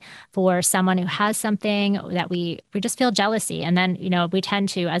jealousy for someone who has something that we just feel jealousy. And then, we tend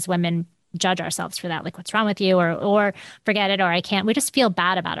to, as women, judge ourselves for that, like, what's wrong with you, or forget it, or I can't. We just feel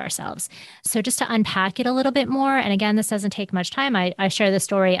bad about ourselves. So just to unpack it a little bit more, and again, this doesn't take much time. I share the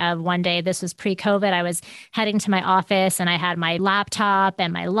story of one day, this was pre-COVID, I was heading to my office and I had my laptop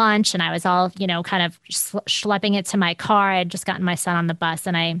and my lunch, and I was all, kind of schlepping it to my car. I had just gotten my son on the bus,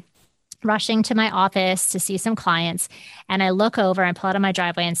 and I rushing to my office to see some clients. And I look over and pull out of my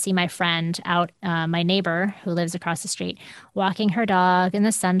driveway and see my friend out, my neighbor who lives across the street, walking her dog in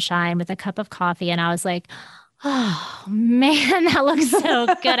the sunshine with a cup of coffee. And I was like, oh man, that looks so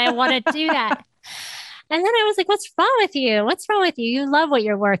good. I want to do that. And then I was like, what's wrong with you? What's wrong with you? You love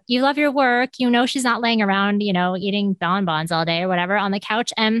your work. She's not laying around, eating bonbons all day or whatever on the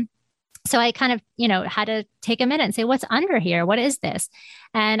couch. And so I kind of, had to take a minute and say, what's under here? What is this?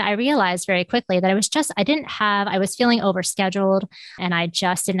 And I realized very quickly that I was feeling overscheduled, and I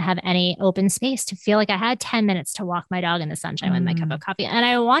just didn't have any open space to feel like I had 10 minutes to walk my dog in the sunshine with my cup of coffee. And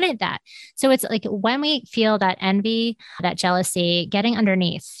I wanted that. So it's like when we feel that envy, that jealousy, getting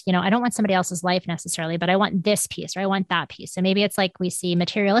underneath, I don't want somebody else's life necessarily, but I want this piece, or I want that piece. And maybe it's like we see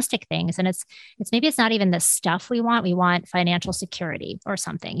materialistic things, and maybe it's not even the stuff we want financial security or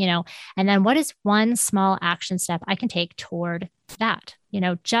something, and then what is one small action step I can take toward that?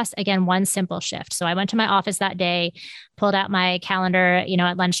 Just again, one simple shift. So I went to my office that day, pulled out my calendar,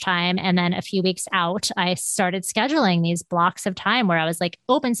 at lunchtime. And then a few weeks out, I started scheduling these blocks of time where I was like,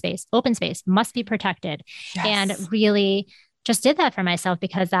 open space must be protected. Yes. And really just did that for myself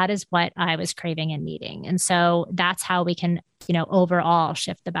because that is what I was craving and needing. And so that's how we can, overall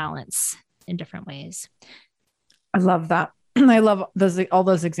shift the balance in different ways. I love that. I love all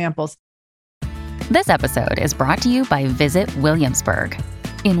those examples. This episode is brought to you by Visit Williamsburg.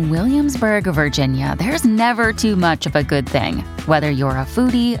 In Williamsburg, Virginia, there's never too much of a good thing. Whether you're a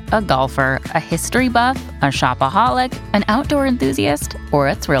foodie, a golfer, a history buff, a shopaholic, an outdoor enthusiast, or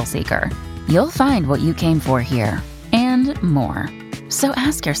a thrill seeker, you'll find what you came for here and more. So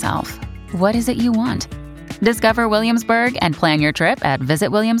ask yourself, what is it you want? Discover Williamsburg and plan your trip at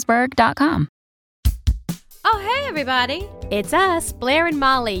visitwilliamsburg.com. Oh, hey, everybody. It's us, Blair and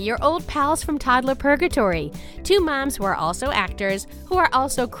Molly, your old pals from Toddler Purgatory. 2 moms who are also actors, who are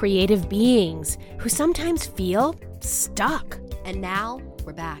also creative beings, who sometimes feel stuck. And now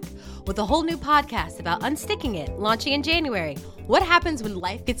we're back with a whole new podcast about unsticking it, launching in January. What happens when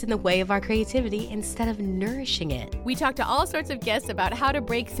life gets in the way of our creativity instead of nourishing it? We talk to all sorts of guests about how to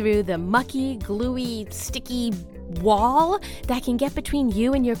break through the mucky, gluey, sticky wall that can get between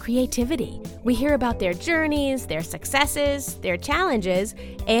you and your creativity. We hear about their journeys, their successes, their challenges,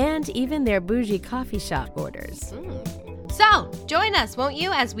 and even their bougie coffee shop orders. So, join us, won't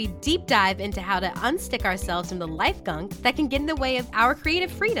you, as we deep dive into how to unstick ourselves from the life gunk that can get in the way of our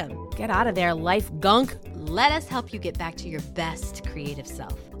creative freedom. Get out of there, life gunk. Let us help you get back to your best creative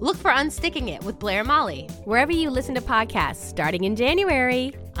self. Look for Unsticking It with Blair and Molly, wherever you listen to podcasts, starting in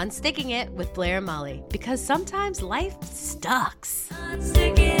January. Unsticking It with Blair and Molly, because sometimes life sucks.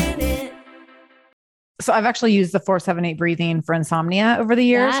 Unsticking it. So I've actually used the 4-7-8 breathing for insomnia over the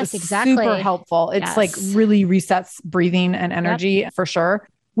years. Yes, it's exactly. super helpful. It's like really resets breathing and energy for sure.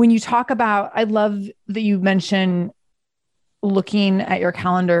 When you talk about, I love that you mention looking at your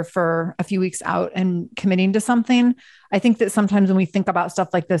calendar for a few weeks out and committing to something. I think that sometimes when we think about stuff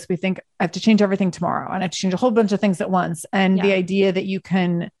like this, we think I have to change everything tomorrow and I have to change a whole bunch of things at once. And the idea that you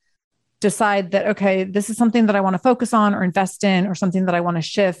can decide that, okay, this is something that I want to focus on or invest in or something that I want to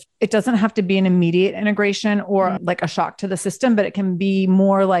shift. It doesn't have to be an immediate integration or like a shock to the system, but it can be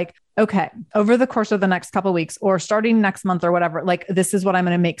more like, okay, over the course of the next couple of weeks or starting next month or whatever, like this is what I'm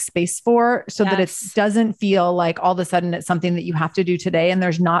going to make space for so that it doesn't feel like all of a sudden it's something that you have to do today and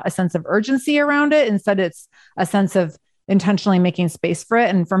there's not a sense of urgency around it. Instead, it's a sense of intentionally making space for it.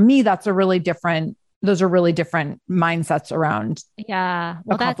 And for me, those are really different mindsets around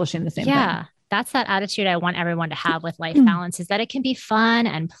accomplishing the same thing. That's that attitude I want everyone to have with life balance, is that it can be fun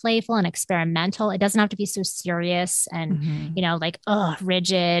and playful and experimental. It doesn't have to be so serious and,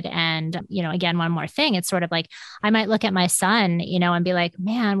 rigid. And, again, one more thing, it's sort of like, I might look at my son, and be like,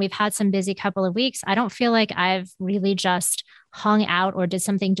 man, we've had some busy couple of weeks. I don't feel like I've really just hung out or did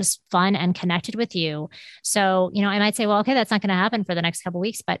something just fun and connected with you. So, I might say, well, okay, that's not going to happen for the next couple of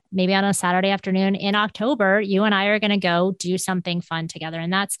weeks, but maybe on a Saturday afternoon in October, you and I are going to go do something fun together.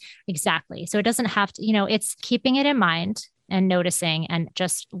 And that's exactly. So it doesn't have to, it's keeping it in mind and noticing and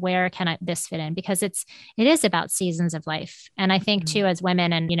just where can this fit in? Because it is about seasons of life. And I think too, as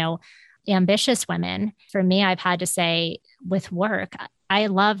women and, ambitious women, for me, I've had to say with work,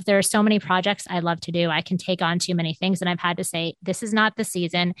 there are so many projects I love to do. I can take on too many things. And I've had to say, this is not the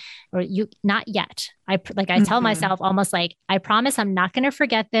season, or not yet. I tell myself almost like, I promise I'm not going to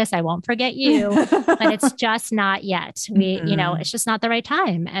forget this. I won't forget you, but it's just not yet. It's just not the right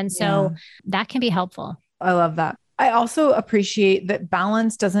time. And so that can be helpful. I love that. I also appreciate that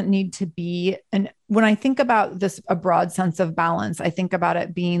balance doesn't need to be, and when I think about this, a broad sense of balance, I think about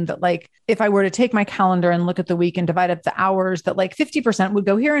it being that like, if I were to take my calendar and look at the week and divide up the hours, that like 50% would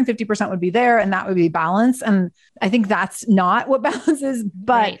go here and 50% would be there. And that would be balance. And I think that's not what balance is.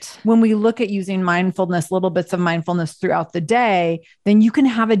 But when we look at using mindfulness, little bits of mindfulness throughout the day, then you can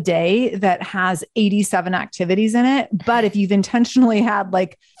have a day that has 87 activities in it. But if you've intentionally had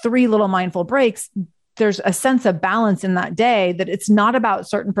like 3 little mindful breaks, there's a sense of balance in that day, that it's not about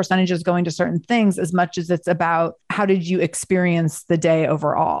certain percentages going to certain things as much as it's about how did you experience the day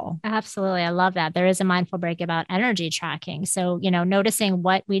overall. Absolutely. I love that. There is a mindful break about energy tracking. So, noticing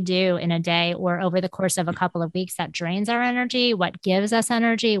what we do in a day or over the course of a couple of weeks that drains our energy, what gives us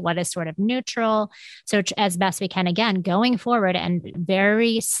energy, what is sort of neutral. So as best we can, again, going forward and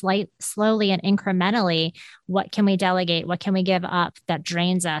very slowly and incrementally, what can we delegate? What can we give up that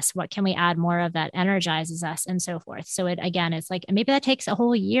drains us? What can we add more of that energizes us and so forth? So it's like, maybe that takes a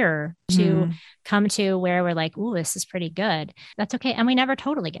whole year to come to where we're like, ooh, this is pretty good. That's okay. And we never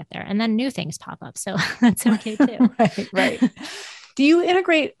totally get there. And then new things pop up. So that's okay too. Right. Do you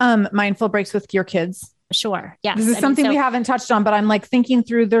integrate mindful breaks with your kids? Sure. Yes. This is something we haven't touched on, but I'm like thinking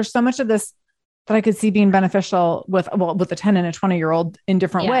through, there's so much of this that I could see being beneficial with a 10 and a 20-year-old in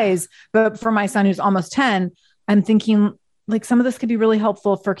different ways. But for my son, who's almost 10, I'm thinking like some of this could be really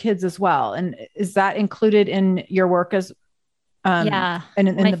helpful for kids as well. And is that included in your work and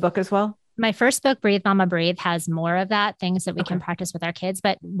in the book as well? My first book, Breathe, Mama, Breathe, has more of that, things that we can practice with our kids.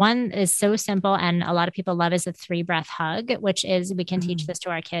 But one is so simple and a lot of people love is a 3-breath hug, which is, we can teach this to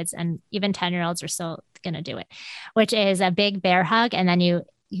our kids, and even 10-year-olds are still going to do it, which is a big bear hug. And then you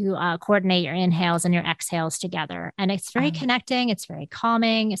coordinate your inhales and your exhales together. And it's very connecting. It's very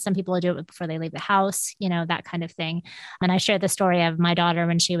calming. Some people do it before they leave the house, that kind of thing. And I shared the story of my daughter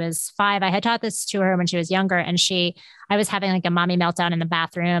when she was 5. I had taught this to her when she was younger, and I was having like a mommy meltdown in the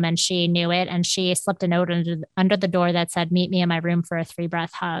bathroom and she knew it. And she slipped a note under the door that said, meet me in my room for a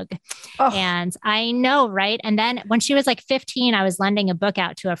 3-breath hug. Oh. And I know, right? And then when she was like 15, I was lending a book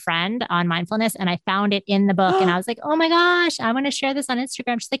out to a friend on mindfulness and I found it in the book and I was like, oh my gosh, I want to share this on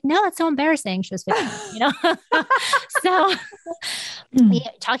Instagram. She's like, no, it's so embarrassing. She was 15, you know? So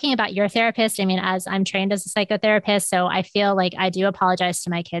talking about your therapist, I mean, as I'm trained as a psychotherapist, so I feel like I do apologize to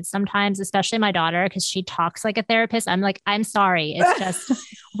my kids sometimes, especially my daughter, because she talks like a therapist. I'm like, I'm sorry. It's just,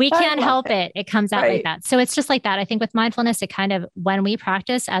 we can't help it. It comes out like that. So it's just like that. I think with mindfulness, it kind of, when we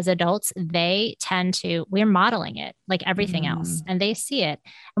practice as adults, they tend to, we're modeling it like everything else and they see it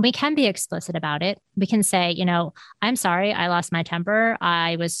and we can be explicit about it. We can say, you know, I'm sorry, I lost my temper.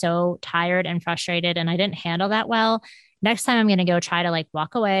 I was so tired and frustrated and I didn't handle that well. Next time I'm going to go try to like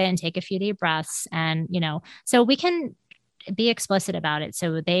walk away and take a few deep breaths. And, you know, so we can be explicit about it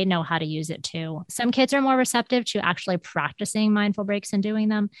so they know how to use it too. Some kids are more receptive to actually practicing mindful breaks and doing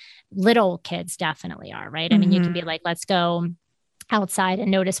them. Little kids definitely are, right? I mean, you can be like, let's go outside and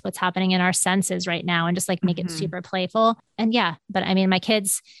notice what's happening in our senses right now and just like make it super playful. And yeah, but I mean, my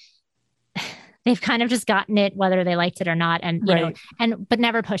kids, they've kind of just gotten it, whether they liked it or not. And, you know, but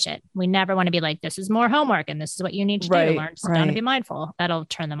never push it. We never want to be like, this is more homework and this is what you need to do to learn down to be mindful. That'll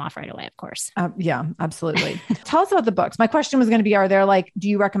turn them off right away, of course. Yeah, absolutely. Tell us about the books. My question was going to be, are there like, do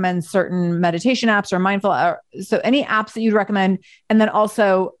you recommend certain meditation apps or mindful? So any apps that you'd recommend? And then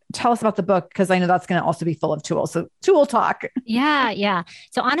also tell us about the book, because I know that's going to also be full of tools. So tool talk. Yeah.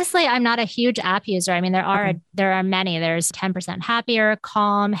 So honestly, I'm not a huge app user. I mean, there are many. There's 10% Happier,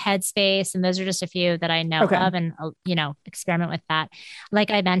 Calm, Headspace, and those are just a few that I know of and, you know, experiment with that. Like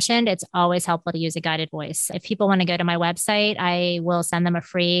I mentioned, it's always helpful to use a guided voice. If people want to go to my website, I will send them a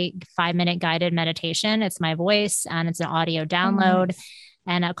free 5-minute guided meditation. It's my voice and it's an audio download.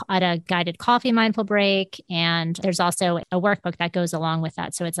 And a guided coffee mindful break. And there's also a workbook that goes along with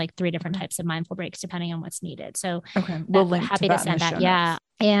that. So it's like 3 different types of mindful breaks, depending on what's needed. So we'll link happy to to send that. Yeah.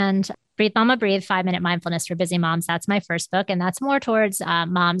 And Breathe Mama Breathe, 5-minute mindfulness for busy moms. That's my first book. And that's more towards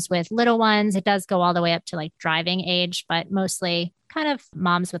moms with little ones. It does go all the way up to like driving age, but mostly kind of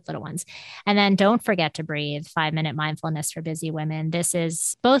moms with little ones. And then Don't Forget to Breathe, 5-minute mindfulness for busy women.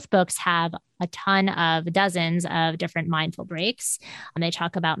 Both books have a ton of dozens of different mindful breaks. And they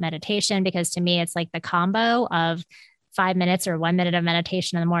talk about meditation because to me, it's like the combo of 5 minutes or 1 minute of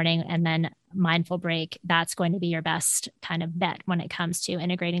meditation in the morning and then mindful break. That's going to be your best kind of bet when it comes to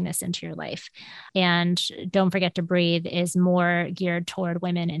integrating this into your life. And Don't Forget to Breathe is more geared toward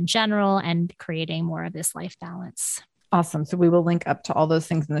women in general and creating more of this life balance. Awesome. So we will link up to all those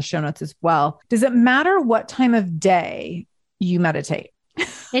things in the show notes as well. Does it matter what time of day you meditate?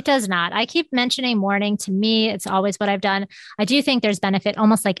 It does not. I keep mentioning morning. To me, it's always what I've done. I do think there's benefit,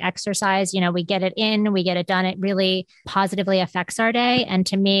 almost like exercise. You know, we get it in, we get it done. It really positively affects our day. And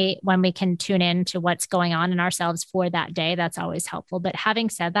to me, when we can tune in to what's going on in ourselves for that day, that's always helpful. But having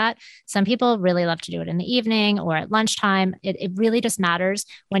said that, some people really love to do it in the evening or at lunchtime. It really just matters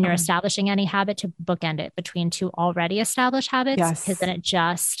when you're establishing any habit to bookend it between 2 already established habits, because then it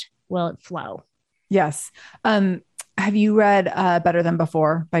just will flow. Yes. Have you read Better Than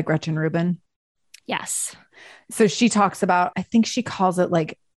Before by Gretchen Rubin? Yes. So she talks about, I think she calls it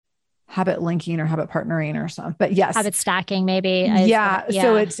like habit linking or habit partnering or something, but yes. Habit stacking maybe. Yeah.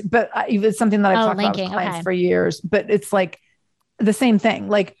 So it's something that I've talked about with clients for years, but it's like the same thing.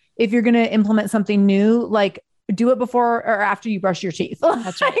 Like if you're going to implement something new, like do it before or after you brush your teeth.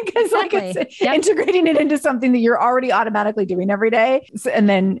 That's right. Because like it's integrating it into something that you're already automatically doing every day. And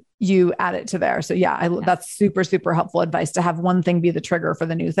then you add it to there. So that's super, super helpful advice to have one thing be the trigger for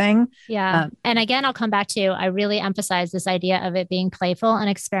the new thing. Yeah. And again, I'll come back to, I really emphasize this idea of it being playful and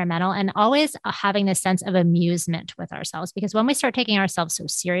experimental and always having this sense of amusement with ourselves. Because when we start taking ourselves so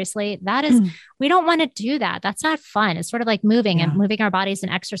seriously, that is, we don't want to do that. That's not fun. It's sort of like moving and moving our bodies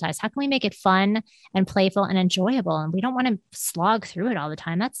and exercise. How can we make it fun and playful and enjoyable? And we don't want to slog through it all the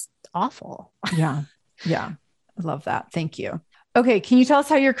time. That's awful. Yeah. I love that. Thank you. Okay. Can you tell us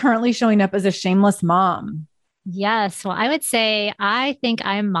how you're currently showing up as a shameless mom? Yes. Well, I would say, I think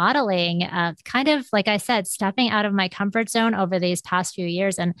I'm modeling kind of, like I said, stepping out of my comfort zone over these past few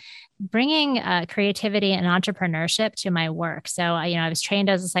years and bringing creativity and entrepreneurship to my work. So, I was trained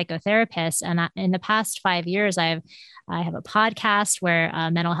as a psychotherapist, and in the past 5 years, I have a podcast where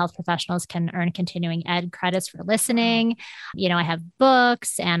mental health professionals can earn continuing ed credits for listening. I have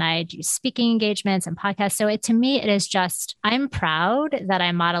books and I do speaking engagements and podcasts. So to me, it is just, I'm proud that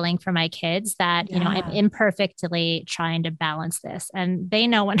I'm modeling for my kids that, I'm imperfectly trying to balance this. And they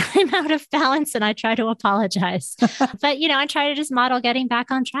know when I'm out of balance and I try to apologize. But, I try to just model getting back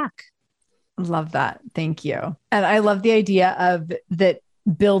on track. Love that. Thank you. And I love the idea of that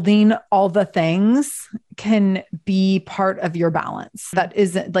building all the things can be part of your balance. That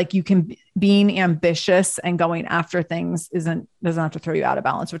isn't like being ambitious and going after things doesn't have to throw you out of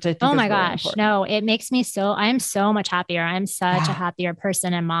balance, which I think oh is my really gosh, important. no, it makes me I'm so much happier. I'm such a happier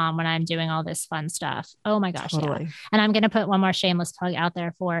person and mom when I'm doing all this fun stuff. Oh my gosh. Totally. Yeah. And I'm going to put one more shameless plug out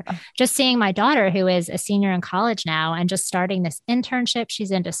there for just seeing my daughter, who is a senior in college now and just starting this internship.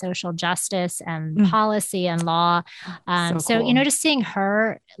 She's into social justice and policy and law. So cool. just seeing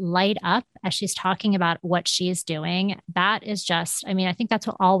her light up as she's talking about what she's doing, that is just, I think that's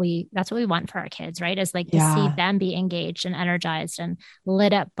what we want for our kids, right? Is like to see them be engaged and energized and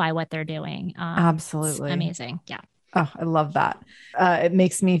lit up by what they're doing. Absolutely. Amazing. Yeah. Oh, I love that. It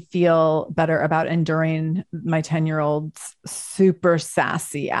makes me feel better about enduring my 10-year-old's super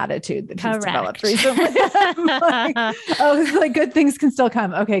sassy attitude that he's developed recently. Like good things can still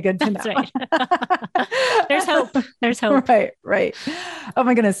come. Okay, good to know. Right. There's hope. There's hope. Right. Oh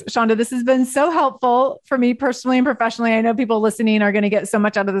my goodness. Shonda, this has been so helpful for me personally and professionally. I know people listening are going to get so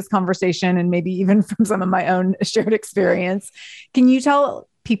much out of this conversation and maybe even from some of my own shared experience. Can you tell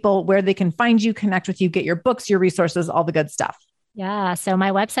people where they can find you, connect with you, get your books, your resources, all the good stuff? Yeah. So my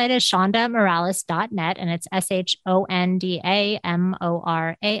website is shondamoralis.net and it's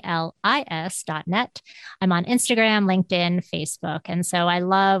ShondaMoralis.net. I'm on Instagram, LinkedIn, Facebook. And so I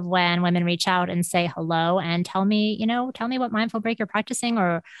love when women reach out and say hello and tell me what mindful break you're practicing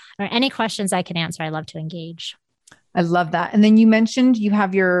or any questions I can answer. I love to engage. I love that. And then you mentioned you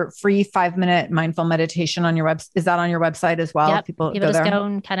have your free 5-minute mindful meditation on your website. Is that on your website as well? Yep. People just go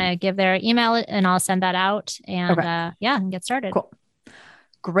and kind of give their email and I'll send that out and and get started. Cool.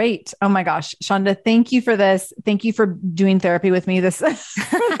 Great. Oh my gosh. Shonda, thank you for this. Thank you for doing therapy with me this for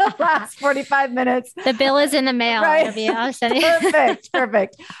the last 45 minutes. The bill is in the mail. Right?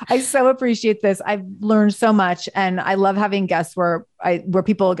 Perfect. I so appreciate this. I've learned so much and I love having guests where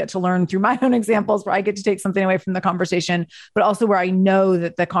people get to learn through my own examples, where I get to take something away from the conversation, but also where I know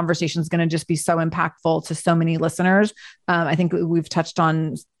that the conversation is going to just be so impactful to so many listeners. I think we've touched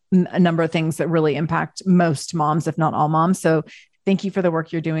on a number of things that really impact most moms, if not all moms. So thank you for the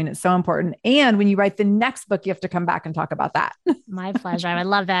work you're doing. It's so important. And when you write the next book, you have to come back and talk about that. My pleasure. I would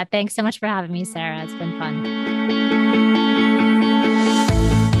love that. Thanks so much for having me, Sarah. It's been fun.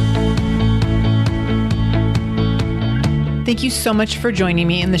 Thank you so much for joining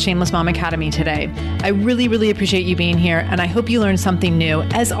me in the Shameless Mom Academy today. I really, really appreciate you being here, and I hope you learned something new.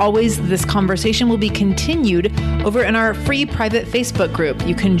 As always, this conversation will be continued over in our free private Facebook group.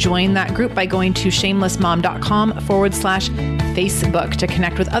 You can join that group by going to shamelessmom.com/Facebook to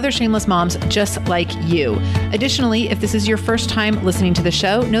connect with other shameless moms just like you. Additionally, if this is your first time listening to the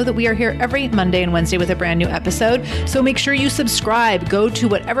show, know that we are here every Monday and Wednesday with a brand new episode. So make sure you subscribe. Go to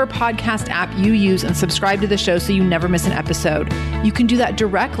whatever podcast app you use and subscribe to the show so you never miss an episode. You can do that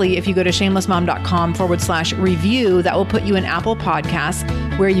directly if you go to shamelessmom.com/review. That will put you in Apple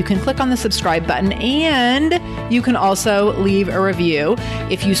Podcasts, where you can click on the subscribe button and you can also leave a review.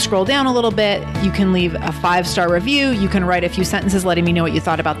 If you scroll down a little bit, you can leave a 5-star review. You can write a few sentences letting me know what you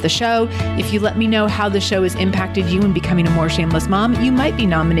thought about the show. If you let me know how the show has impacted you in becoming a more shameless mom, you might be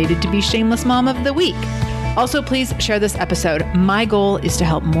nominated to be Shameless Mom of the Week. Also, please share this episode. My goal is to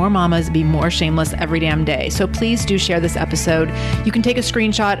help more mamas be more shameless every damn day. So please do share this episode. You can take a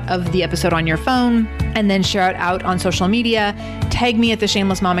screenshot of the episode on your phone and then share it out on social media. Tag me at the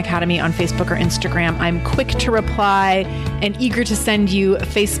Shameless Mom Academy on Facebook or Instagram. I'm quick to reply and eager to send you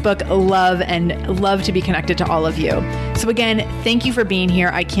Facebook love and love to be connected to all of you. So again, thank you for being here.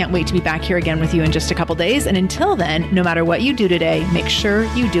 I can't wait to be back here again with you in just a couple days. And until then, no matter what you do today, make sure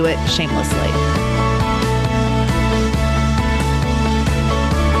you do it shamelessly.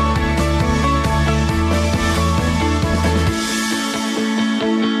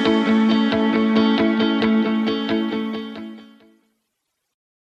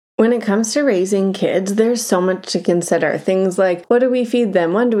 When it comes to raising kids, there's so much to consider. Things like, what do we feed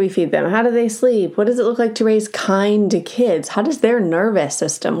them? When do we feed them? How do they sleep? What does it look like to raise kind kids? How does their nervous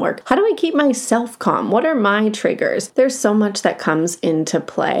system work? How do I keep myself calm? What are my triggers? There's so much that comes into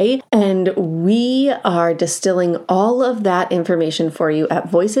play, and we are distilling all of that information for you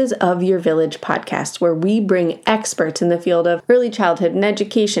at Voices of Your Village podcast, where we bring experts in the field of early childhood and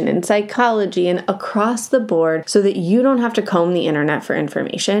education and psychology and across the board so that you don't have to comb the internet for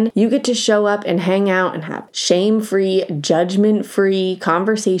information. fun. You get to show up and hang out and have shame-free, judgment-free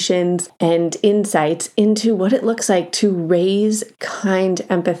conversations and insights into what it looks like to raise kind,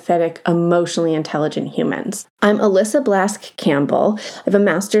 empathetic, emotionally intelligent humans. I'm Alyssa Blask Campbell. I have a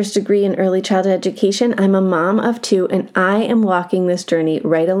master's degree in early childhood education. I'm a mom of 2, and I am walking this journey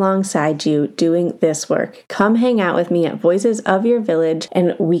right alongside you doing this work. Come hang out with me at Voices of Your Village,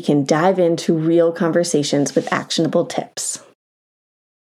 and we can dive into real conversations with actionable tips.